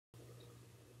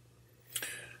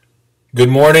Good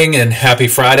morning and happy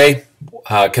Friday.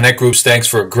 Connect Groups, thanks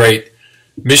for a great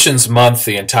missions month.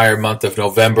 The entire month of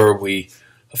November, we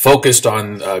focused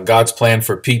on God's plan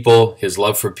for people, His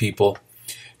love for people,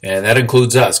 and that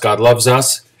includes us. God loves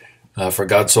us, for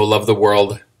God so loved the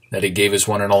world that He gave His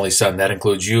one and only Son. That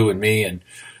includes you and me, and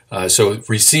so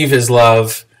receive His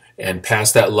love and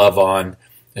pass that love on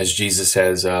as Jesus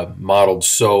has modeled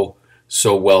so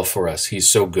well for us. He's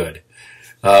so good.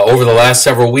 Over the last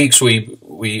several weeks, we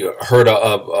heard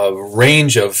a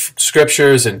range of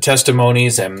scriptures and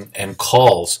testimonies and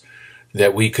calls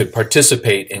that we could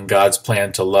participate in God's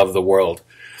plan to love the world.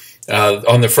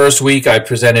 On the first week, I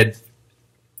presented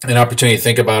an opportunity to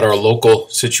think about our local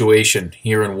situation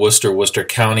here in Worcester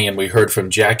County, and we heard from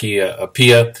Jackie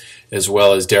Apia as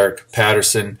well as Derek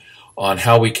Patterson on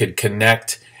how we could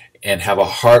connect and have a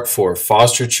heart for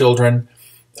foster children,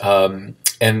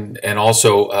 and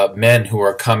also men who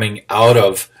are coming out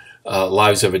of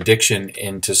lives of addiction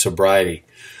into sobriety.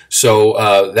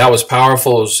 So that was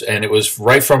powerful, and it was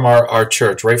right from our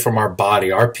church, right from our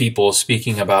body, our people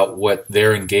speaking about what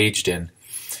they're engaged in.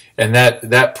 And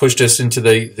that pushed us into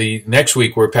the next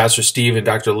week, where Pastor Steve and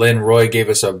Dr. Lynn Roy gave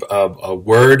us a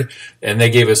word, and they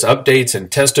gave us updates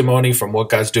and testimony from what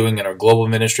God's doing in our global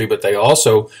ministry, but they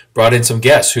also brought in some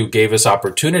guests who gave us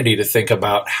opportunity to think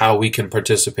about how we can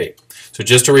participate. So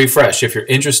just to refresh, if you're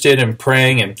interested in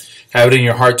praying and have it in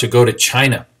your heart to go to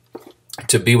China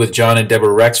to be with John and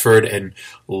Deborah Rexford and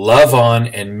love on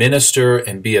and minister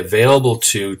and be available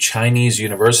to Chinese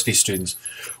university students,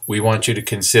 we want you to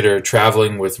consider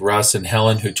traveling with Russ and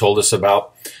Helen, who told us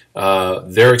about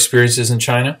their experiences in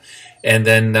China. And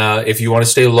then if you want to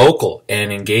stay local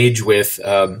and engage with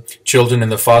children in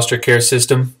the foster care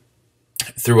system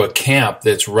through a camp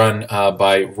that's run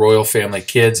by Royal Family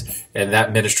Kids, and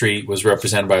that ministry was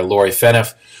represented by Lori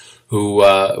Fenneff, who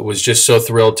was just so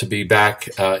thrilled to be back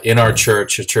in our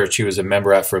church, a church he was a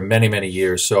member at for many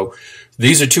years. So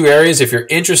these are two areas. If you're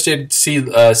interested, see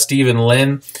Steve and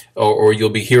Lynn, or you'll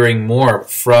be hearing more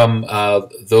from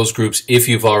those groups if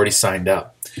you've already signed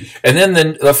up. And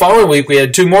then the following week, we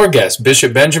had two more guests,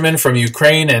 Bishop Benjamin from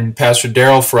Ukraine and Pastor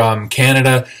Daryl from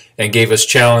Canada, and gave us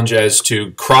challenge as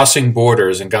to crossing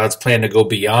borders and God's plan to go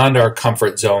beyond our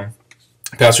comfort zone.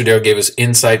 Pastor Daryl gave us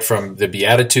insight from the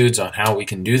Beatitudes on how we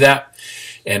can do that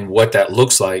and what that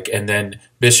looks like. And then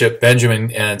Bishop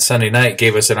Benjamin on Sunday night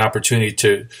gave us an opportunity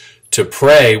to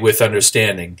pray with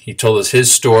understanding. He told us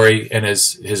his story and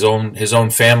his own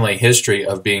family history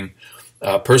of being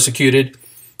persecuted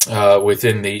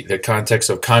within the context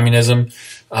of communism,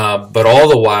 but all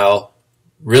the while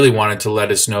really wanted to let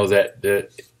us know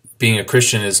that being a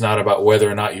Christian is not about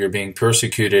whether or not you're being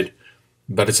persecuted,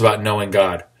 but it's about knowing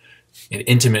God and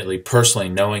intimately, personally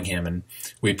knowing Him. And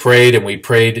we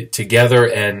prayed together,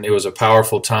 and it was a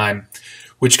powerful time,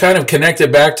 which kind of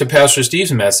connected back to Pastor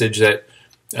Steve's message that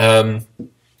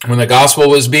when the gospel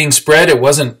was being spread, it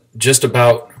wasn't just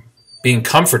about being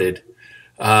comforted.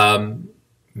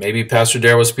 Maybe Pastor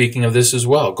Dare was speaking of this as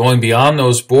well, going beyond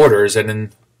those borders. And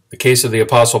in the case of the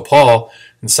Apostle Paul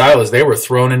and Silas, they were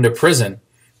thrown into prison,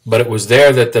 but it was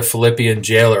there that the Philippian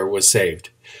jailer was saved.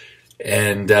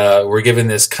 And we're given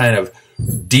this kind of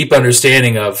deep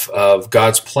understanding of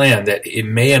God's plan, that it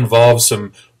may involve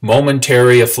some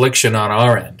momentary affliction on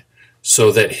our end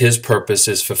so that His purpose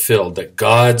is fulfilled, that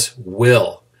God's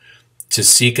will to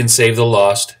seek and save the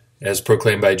lost, as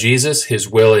proclaimed by Jesus. His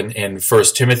will in 1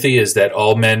 Timothy is that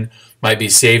all men might be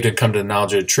saved and come to the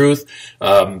knowledge of the truth.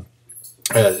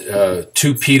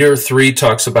 2 Peter 3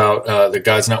 talks about that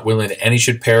God's not willing that any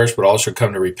should perish, but all should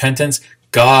come to repentance.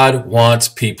 God wants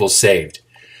people saved.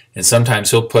 And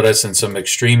sometimes He'll put us in some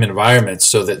extreme environments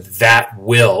so that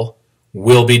will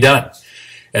be done.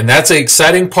 And that's the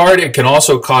exciting part. It can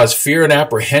also cause fear and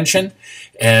apprehension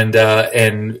and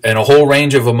a whole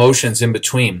range of emotions in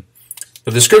between.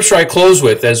 But the scripture I close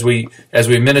with, as we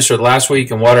ministered last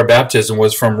week in water baptism,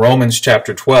 was from Romans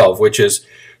chapter 12, which is,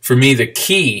 for me, the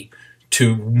key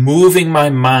to moving my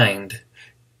mind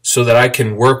so that I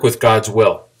can work with God's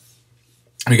will.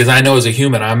 Because I know as a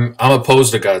human, I'm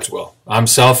opposed to God's will. I'm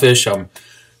selfish. I'm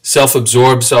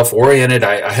self-absorbed, self-oriented.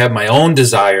 I have my own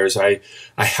desires. I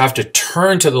have to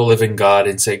turn to the living God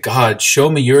and say, God, show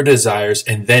me your desires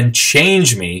and then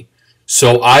change me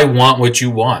so I want what you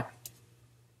want.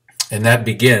 And that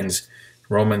begins,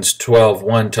 Romans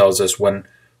 12:1 tells us, when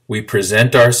we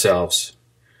present ourselves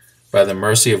by the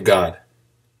mercy of God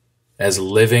as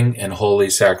living and holy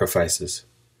sacrifices.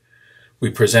 We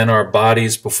present our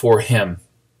bodies before Him.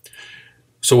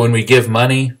 So when we give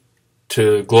money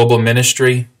to global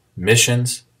ministry,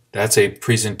 missions, that's a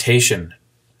presentation.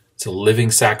 It's a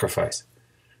living sacrifice.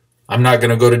 I'm not going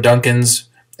to go to Dunkin's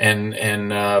and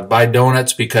buy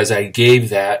donuts because I gave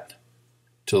that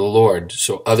to the Lord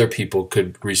so other people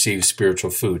could receive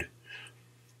spiritual food.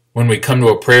 When we come to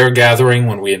a prayer gathering,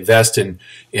 when we invest in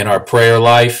our prayer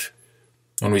life,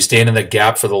 when we stand in the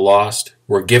gap for the lost,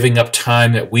 we're giving up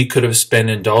time that we could have spent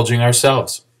indulging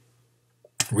ourselves.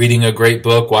 Reading a great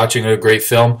book, watching a great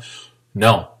film.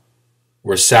 No,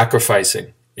 we're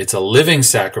sacrificing. It's a living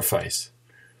sacrifice.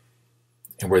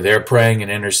 And we're there praying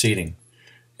and interceding.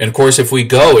 And of course, if we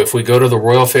go to the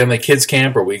Royal Family Kids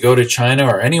Camp, or we go to China,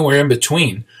 or anywhere in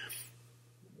between,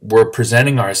 we're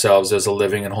presenting ourselves as a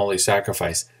living and holy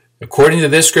sacrifice. According to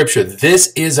this scripture,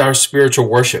 this is our spiritual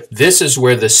worship. This is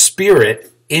where the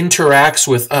Spirit interacts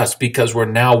with us, because we're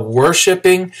now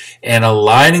worshiping and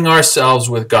aligning ourselves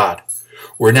with God.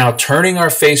 We're now turning our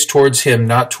face towards Him,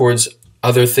 not towards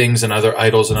other things and other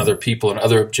idols and other people and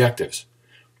other objectives,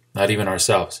 not even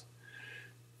ourselves.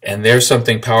 And there's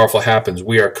something powerful happens.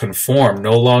 We are conformed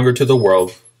no longer to the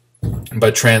world,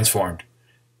 but transformed.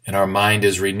 And our mind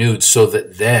is renewed, so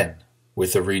that then,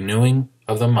 with the renewing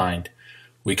of the mind,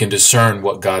 we can discern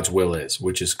what God's will is,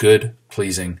 which is good,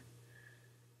 pleasing,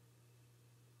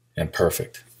 and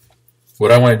perfect.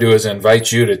 What I want to do is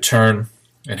invite you to turn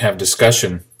and have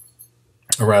discussion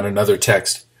around another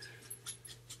text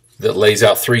that lays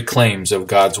out 3 claims of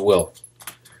God's will.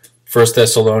 1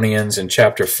 Thessalonians in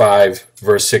chapter 5,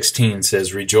 verse 16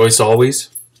 says, "Rejoice always,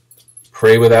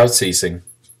 pray without ceasing,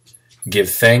 give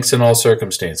thanks in all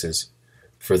circumstances,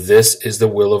 for this is the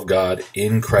will of God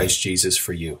in Christ Jesus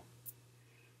for you."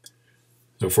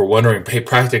 So if we're wondering, hey,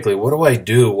 practically, what do I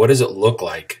do? What does it look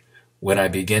like when I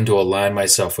begin to align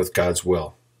myself with God's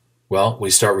will? Well, we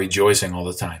start rejoicing all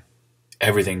the time.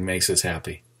 Everything makes us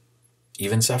happy,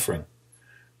 even suffering,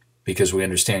 because we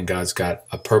understand God's got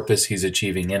a purpose He's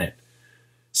achieving in it.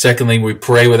 Secondly, we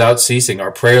pray without ceasing.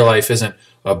 Our prayer life isn't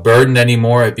a burden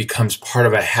anymore. It becomes part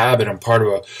of a habit and part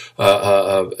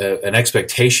of an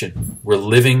expectation. We're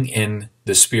living in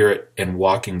the Spirit and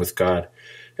walking with God.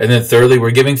 And then thirdly,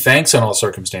 we're giving thanks in all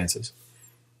circumstances.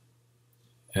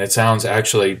 And it sounds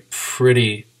actually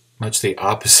pretty much the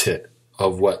opposite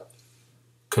of what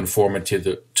conformity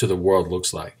to the world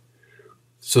looks like.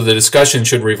 So the discussion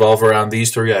should revolve around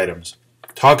these 3 items.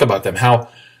 Talk about them. How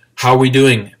are we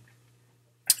doing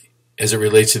as it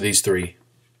relates to these 3?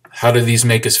 How do these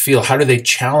make us feel? How do they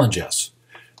challenge us?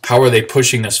 How are they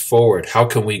pushing us forward? How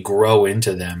can we grow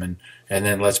into them? And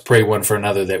then let's pray one for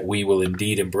another that we will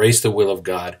indeed embrace the will of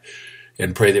God,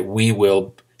 and pray that we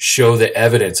will show the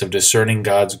evidence of discerning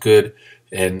God's good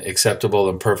and acceptable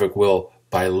and perfect will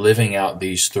by living out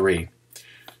these 3.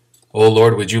 Oh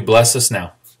Lord, would you bless us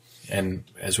now? And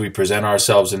as we present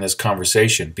ourselves in this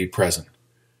conversation, be present.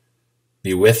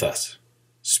 Be with us.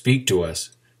 Speak to us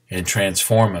and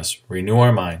transform us. Renew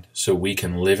our mind so we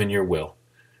can live in your will,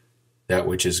 that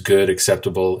which is good,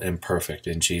 acceptable, and perfect.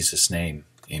 In Jesus' name,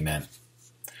 amen.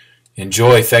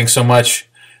 Enjoy. Thanks so much.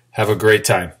 Have a great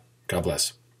time. God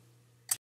bless.